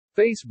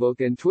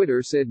Facebook and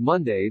Twitter said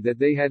Monday that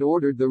they had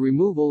ordered the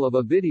removal of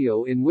a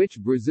video in which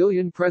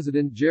Brazilian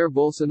President Jair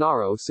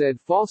Bolsonaro said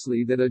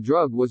falsely that a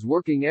drug was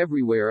working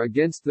everywhere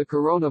against the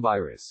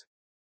coronavirus.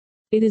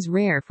 It is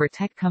rare for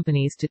tech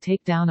companies to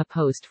take down a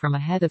post from a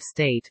head of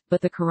state,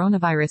 but the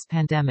coronavirus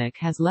pandemic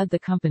has led the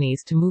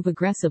companies to move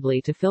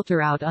aggressively to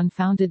filter out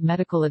unfounded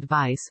medical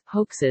advice,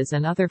 hoaxes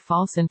and other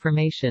false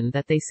information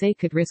that they say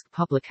could risk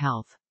public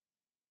health.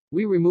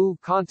 We remove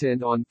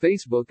content on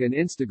Facebook and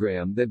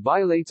Instagram that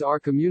violates our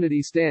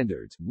community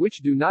standards,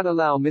 which do not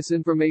allow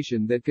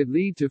misinformation that could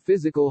lead to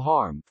physical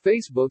harm,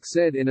 Facebook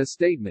said in a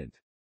statement.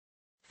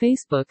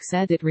 Facebook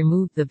said it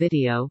removed the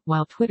video,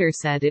 while Twitter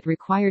said it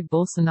required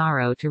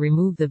Bolsonaro to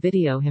remove the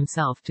video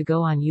himself to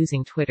go on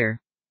using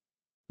Twitter.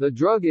 The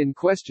drug in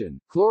question,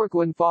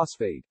 chloroquine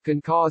phosphate,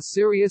 can cause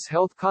serious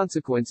health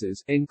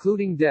consequences,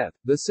 including death,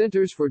 the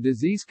Centers for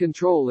Disease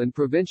Control and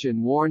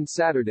Prevention warned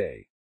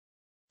Saturday.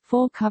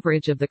 Full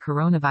coverage of the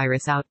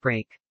coronavirus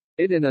outbreak.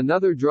 It and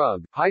another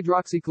drug,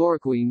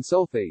 hydroxychloroquine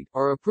sulfate,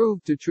 are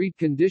approved to treat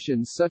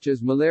conditions such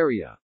as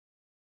malaria.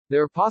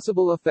 Their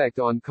possible effect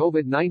on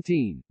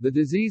COVID-19, the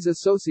disease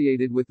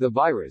associated with the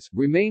virus,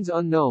 remains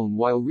unknown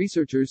while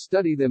researchers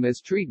study them as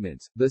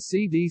treatments, the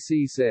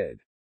CDC said.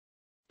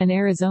 An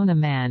Arizona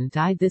man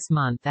died this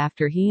month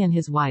after he and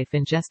his wife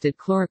ingested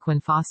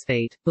chloroquine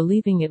phosphate,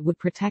 believing it would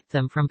protect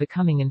them from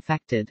becoming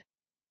infected.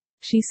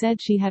 She said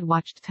she had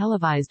watched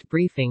televised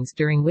briefings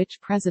during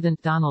which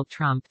President Donald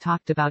Trump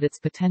talked about its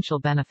potential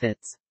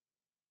benefits.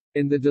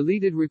 In the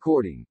deleted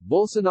recording,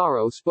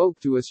 Bolsonaro spoke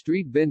to a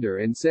street vendor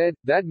and said,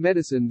 "That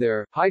medicine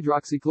there,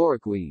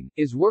 hydroxychloroquine,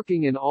 is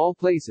working in all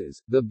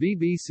places," the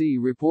BBC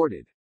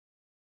reported.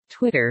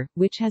 Twitter,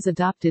 which has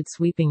adopted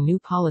sweeping new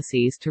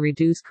policies to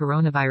reduce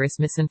coronavirus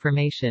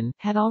misinformation,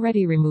 had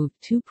already removed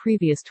 2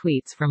 previous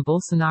tweets from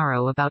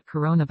Bolsonaro about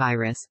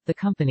coronavirus, the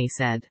company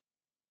said.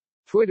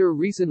 Twitter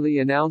recently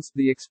announced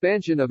the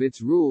expansion of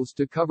its rules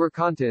to cover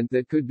content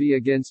that could be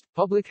against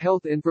public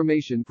health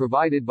information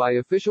provided by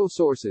official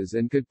sources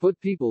and could put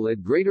people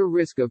at greater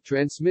risk of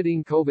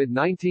transmitting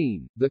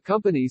COVID-19, the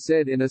company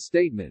said in a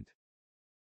statement.